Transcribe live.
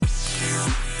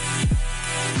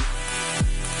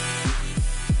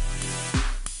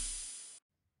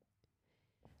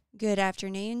Good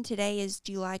afternoon. Today is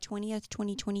July 20th,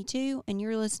 2022, and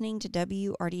you're listening to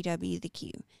WRDW The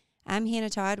Q. I'm Hannah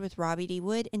Todd with Robbie D.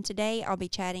 Wood, and today I'll be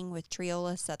chatting with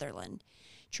Treola Southerland.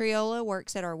 Treola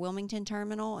works at our Wilmington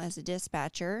terminal as a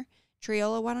dispatcher.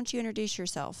 Treola, why don't you introduce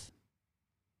yourself?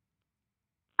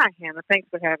 Hi, Hannah. Thanks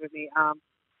for having me.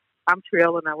 I'm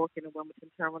Treola, and I work in the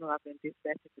Wilmington terminal. I've been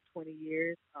dispatching for 20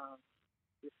 years.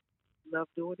 Just love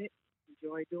doing it,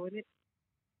 enjoy doing it.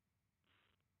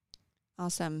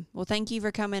 Awesome. Well, thank you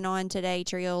for coming on today,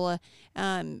 Treola.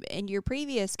 In your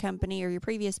previous company or your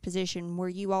previous position, were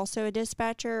you also a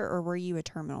dispatcher or were you a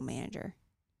terminal manager?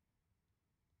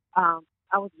 I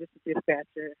was just a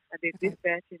dispatcher. I did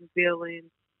dispatching, billing,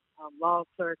 law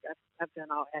clerk. I've done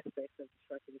all aspects of the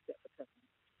truck except for customer.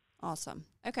 Awesome.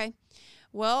 Okay.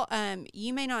 Well,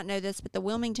 you may not know this, but the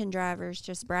Wilmington drivers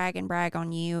just brag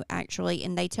on you, actually,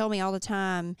 and they tell me all the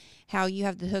time how you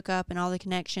have the hookup and all the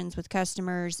connections with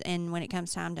customers, and when it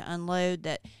comes time to unload,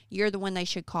 that you're the one they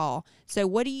should call. So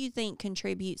what do you think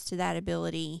contributes to that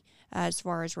ability as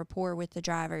far as rapport with the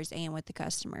drivers and with the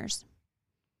customers?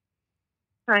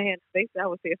 Hi, Hannah. Basically, I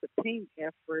would say it's a team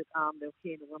effort that's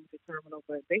here in the Wilmington terminal,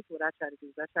 but basically what I try to do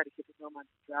is I try to get to know my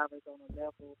drivers on a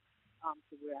level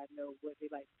to where I know what they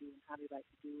like to do and how they like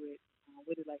to do it,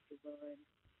 what they like to run,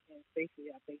 and basically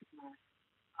I base my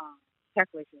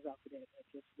calculations off of that,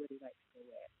 just where they like to go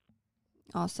at.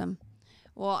 Awesome.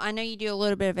 Well, I know you do a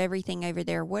little bit of everything over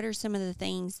there. What are some of the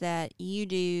things that you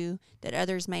do that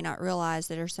others may not realize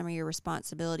that are some of your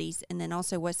responsibilities? And then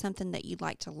also, what's something that you'd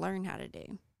like to learn how to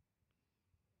do?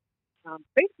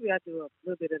 Basically, I do a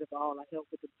little bit of it all. I help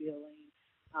with the billing.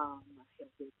 I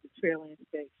help with the trailer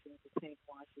inspection, the tank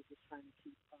washes, just trying to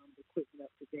keep the equipment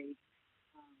up to date,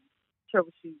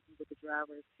 troubleshooting with the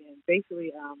drivers, and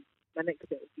basically my next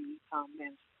step would be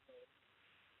management.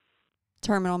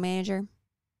 Terminal manager?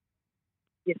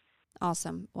 Yes.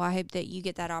 Awesome. Well, I hope that you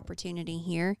get that opportunity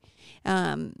here.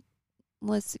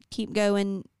 Let's keep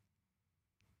going.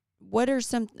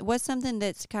 What's something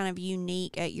that's kind of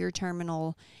unique at your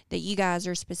terminal that you guys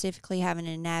are specifically having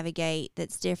to navigate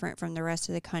that's different from the rest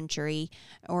of the country,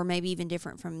 or maybe even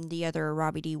different from the other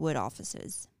Robbie D. Wood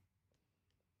offices?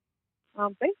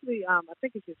 Basically, I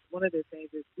think it's just one of the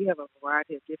things is we have a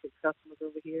variety of different customers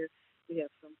over here. We have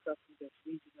some customers that's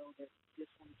regional that just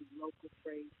want to do local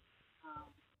freight,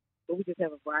 but we just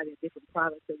have a variety of different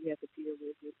products that we have to deal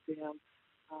with them.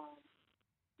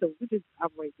 So we just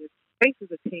operate this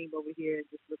basically a team over here,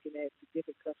 just looking at the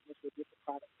different customers with different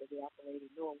products that they operate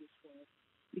and knowing which ones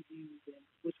to use and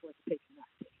which ones to take and not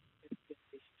take. It's just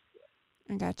issues to us.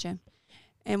 I gotcha.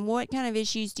 And what kind of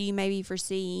issues do you maybe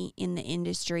foresee in the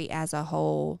industry as a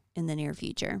whole in the near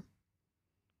future?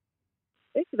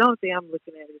 Basically, the only thing I'm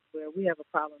looking at is where we have a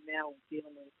problem now with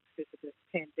dealing with since this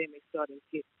pandemic started to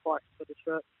get parts for the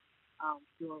truck,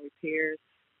 doing repairs.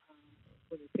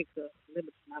 When it takes a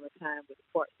limited amount of time with the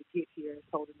parts to get here, it's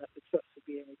holding up the trucks from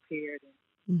being repaired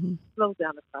and slows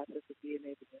down the process of being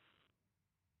able to.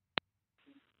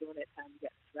 During that time, you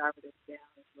got the driver that's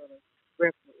down as well as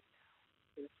revenue is down.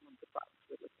 So that's one of the problems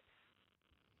we're looking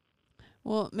at.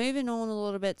 Well, moving on a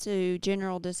little bit to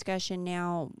general discussion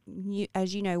now,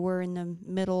 as you know, we're in the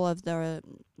middle of the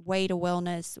Way to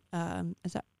Wellness.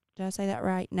 Did I say that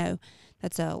right? No,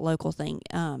 that's a local thing.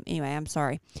 Anyway, I'm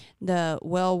sorry. The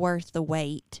Well Worth the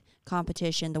Wait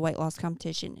competition, the weight loss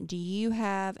competition. Do you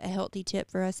have a healthy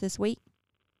tip for us this week?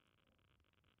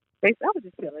 Basically, I would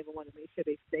just tell everyone to make sure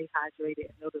they stay hydrated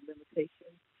and know the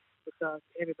limitations because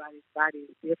everybody's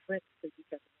body is different. So you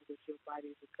have to know what your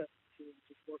body is accustomed to and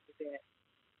just work with that.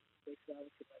 Basically, I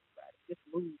would tell everybody, just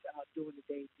move out during the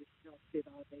day. Just don't sit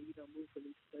all day. Move for at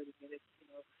least 30 minutes,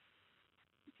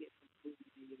 to get some food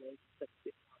in your legs.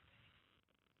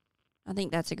 I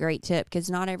think that's a great tip because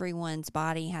not everyone's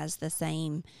body has the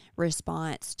same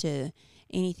response to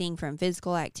anything from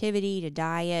physical activity to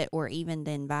diet or even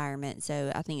the environment.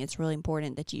 So I think it's really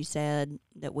important that you said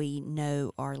that we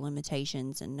know our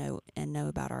limitations and know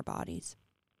about our bodies.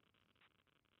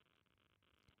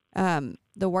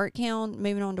 The work count,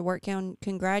 moving on to work count,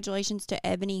 congratulations to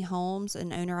Ebony Holmes,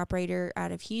 an owner-operator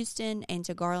out of Houston, and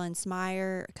to Garland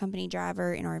Smyer, a company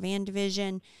driver in our van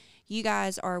division. You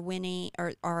guys are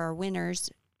our winners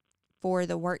for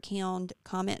the Work Count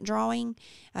comment drawing.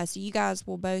 So you guys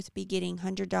will both be getting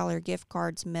 $100 gift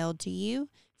cards mailed to you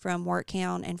from Work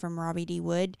Count and from Robbie D.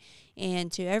 Wood.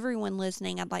 And to everyone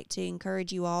listening, I'd like to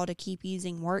encourage you all to keep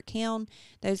using Work Count.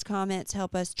 Those comments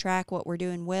help us track what we're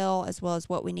doing well as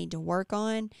what we need to work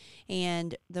on.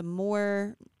 And the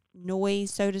more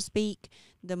noise, so to speak,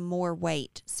 the more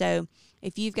weight. So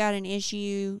if you've got an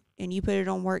issue and you put it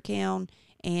on Work Count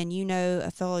and you know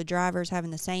a fellow driver is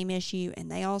having the same issue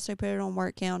and they also put it on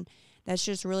work count, that's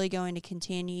just really going to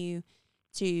continue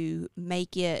to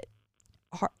make it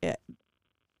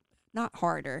not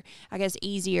harder, I guess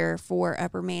easier for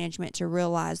upper management to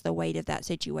realize the weight of that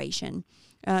situation.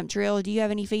 Treola, do you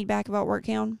have any feedback about work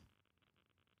count?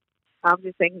 I'm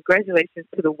just saying congratulations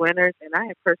to the winners, and I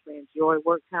have personally enjoyed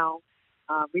WorkHound,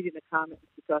 reading the comments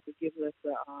because it gives us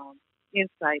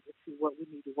insight into what we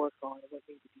need to work on and what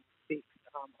needs to be fixed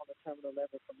on the terminal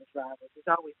level from the drivers. It's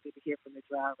always good to hear from the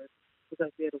drivers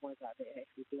because they're the ones out there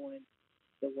actually doing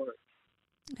the work.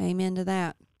 Amen to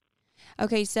that.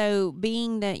 Okay, so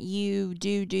being that you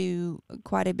do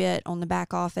quite a bit on the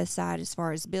back office side as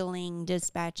far as billing,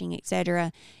 dispatching,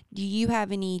 etc., do you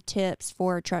have any tips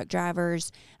for truck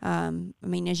drivers? I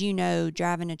mean, as you know,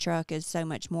 driving a truck is so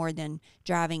much more than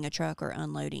driving a truck or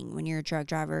unloading. When you're a truck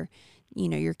driver, you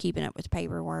know, you're keeping up with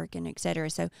paperwork and etc.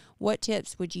 So what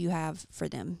tips would you have for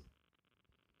them?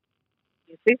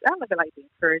 I would like to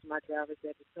encourage my drivers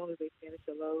that as soon as they finish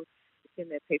a load, to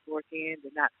send that paperwork in, to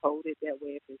not hold it. That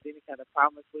way, if there's any kind of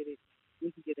problems with it,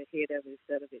 we can get ahead of it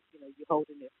instead of it, you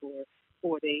holding it for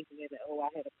 4 days and then, oh,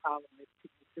 I had a problem. It took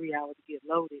me 3 hours to get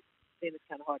loaded. Then it's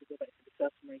kind of hard to go back to the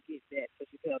customer and get that because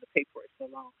you held the paperwork so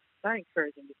long. So I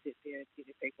encourage them to sit there and get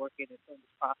the paperwork in as soon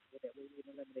as possible. That way we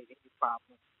can eliminate any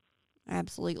problems.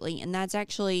 Absolutely. And that's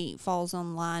actually falls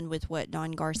on line with what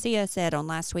Don Garcia said on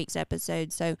last week's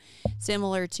episode. So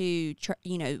similar to,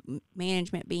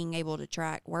 management being able to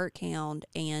track work count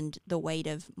and the weight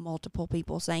of multiple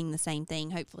people saying the same thing.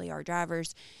 Hopefully our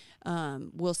drivers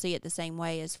will see it the same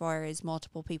way as far as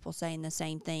multiple people saying the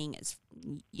same thing.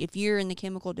 If you're in the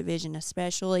chemical division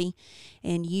especially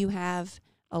and you have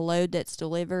a load that's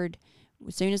delivered,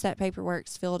 as soon as that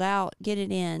paperwork's filled out, get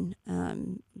it in.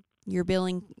 Your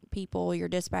billing people, your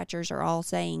dispatchers are all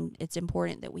saying it's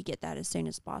important that we get that as soon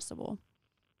as possible.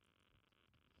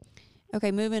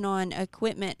 Okay, moving on.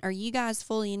 Equipment. Are you guys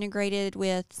fully integrated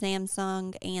with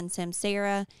Samsung and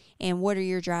Samsara? And what are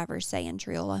your drivers saying,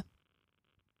 Treola?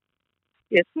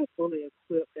 Yes, we're fully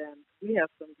equipped, and we have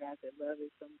some guys that love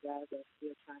it. Some guys are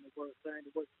still trying to learn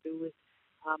to work through it.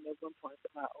 At one point,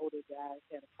 some of our older guys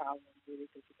had a problem with it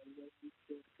because he was used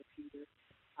to the computer.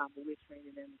 But we're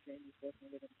training them, and Jamie's working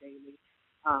with them daily.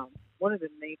 One of the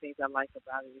main things I like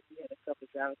about it is we had a couple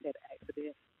of drivers had an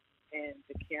accident, and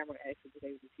the camera actually was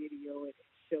able to video it and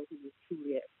show who was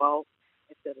truly at fault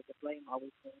instead of the blame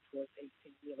always going towards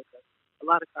 18-wheeler. Because a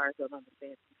lot of cars don't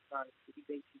understand these cars.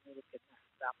 These 18-wheelers cannot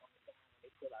stop on the dime when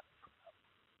they pull out.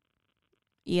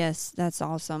 Yes, that's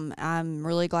awesome. I'm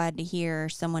really glad to hear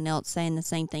someone else saying the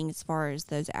same thing as far as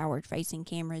those outward-facing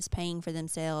cameras paying for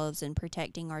themselves and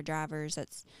protecting our drivers.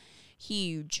 That's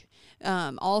huge.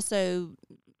 Also,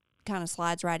 kind of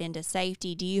slides right into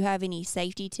safety. Do you have any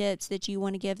safety tips that you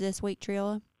want to give this week,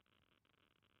 Treola?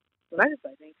 Well, I just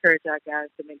like to encourage our guys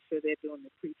to make sure they're doing the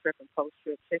pre-trip and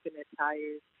post-trip, checking their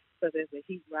tires. So as the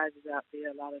heat rises out there,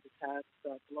 a lot of the tires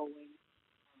start blowing.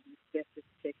 It's best just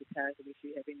to check your tires to make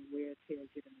sure you have any wear or tear,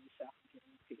 get them in the shop and get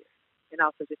them repaired. And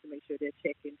also just to make sure they're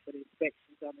checking for the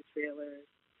inspections on the trailers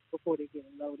before they get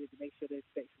loaded, to make sure the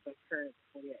inspections are current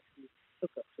before they actually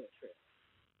hook up to a trailer.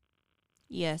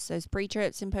 Yes, those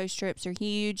pre-trips and post-trips are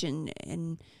huge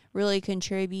and really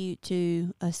contribute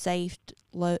to a safe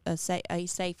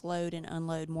load and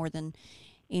unload more than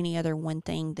any other one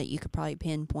thing that you could probably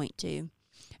pinpoint to.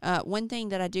 One thing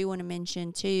that I do want to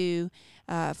mention too,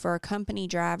 for company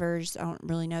drivers, I don't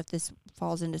really know if this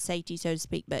falls into safety, so to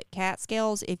speak, but CAT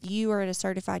scales, if you are at a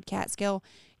certified CAT scale,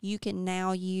 you can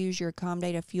now use your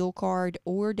Comdata fuel card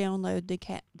or download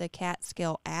the CAT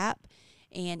scale app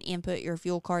and input your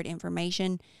fuel card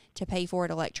information to pay for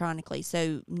it electronically.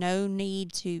 So no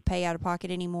need to pay out of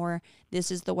pocket anymore.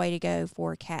 This is the way to go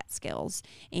for CAT scales.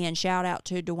 And shout out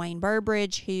to Dwayne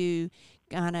Burbridge, who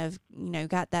kind of,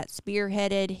 got that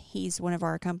spearheaded. He's one of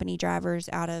our company drivers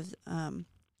out of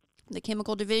the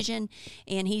chemical division,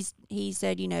 and he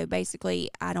said, basically,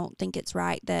 I don't think it's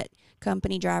right that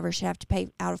company drivers should have to pay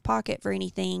out of pocket for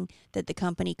anything that the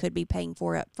company could be paying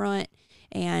for up front.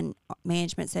 And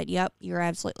management said, yep, you're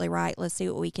absolutely right. Let's see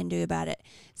what we can do about it.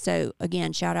 So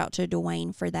again, shout out to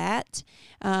Dwayne for that.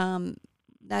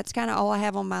 That's kind of all I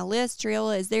have on my list.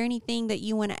 Treola, is there anything that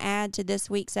you want to add to this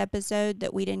week's episode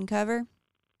that we didn't cover?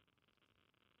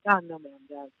 No, ma'am.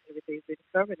 Everything's been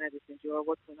covered, and I just enjoy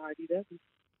working on RDW.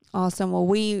 Awesome. Well,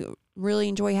 we really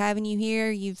enjoy having you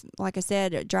here. Like I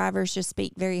said, drivers just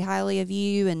speak very highly of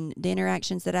you, and the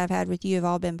interactions that I've had with you have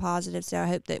all been positive. So I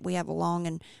hope that we have a long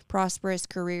and prosperous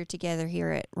career together here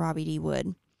at Robbie D.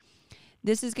 Wood.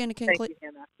 This is going to conclude. Thank you,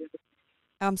 Hannah.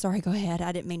 I'm sorry. Go ahead.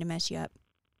 I didn't mean to mess you up.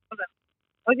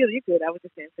 Oh, you're good. I was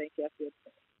just saying thank you. I feel the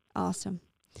same. Awesome.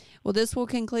 Well, this will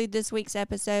conclude this week's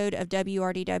episode of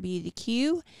WRDW The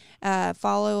Q.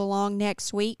 Follow along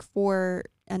next week for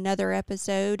another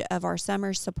episode of our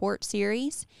summer support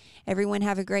series. Everyone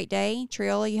have a great day.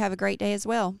 Treola, you have a great day as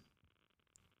well.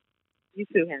 You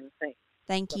too, Hannah. Thanks.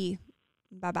 Thank you.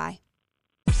 Bye-bye.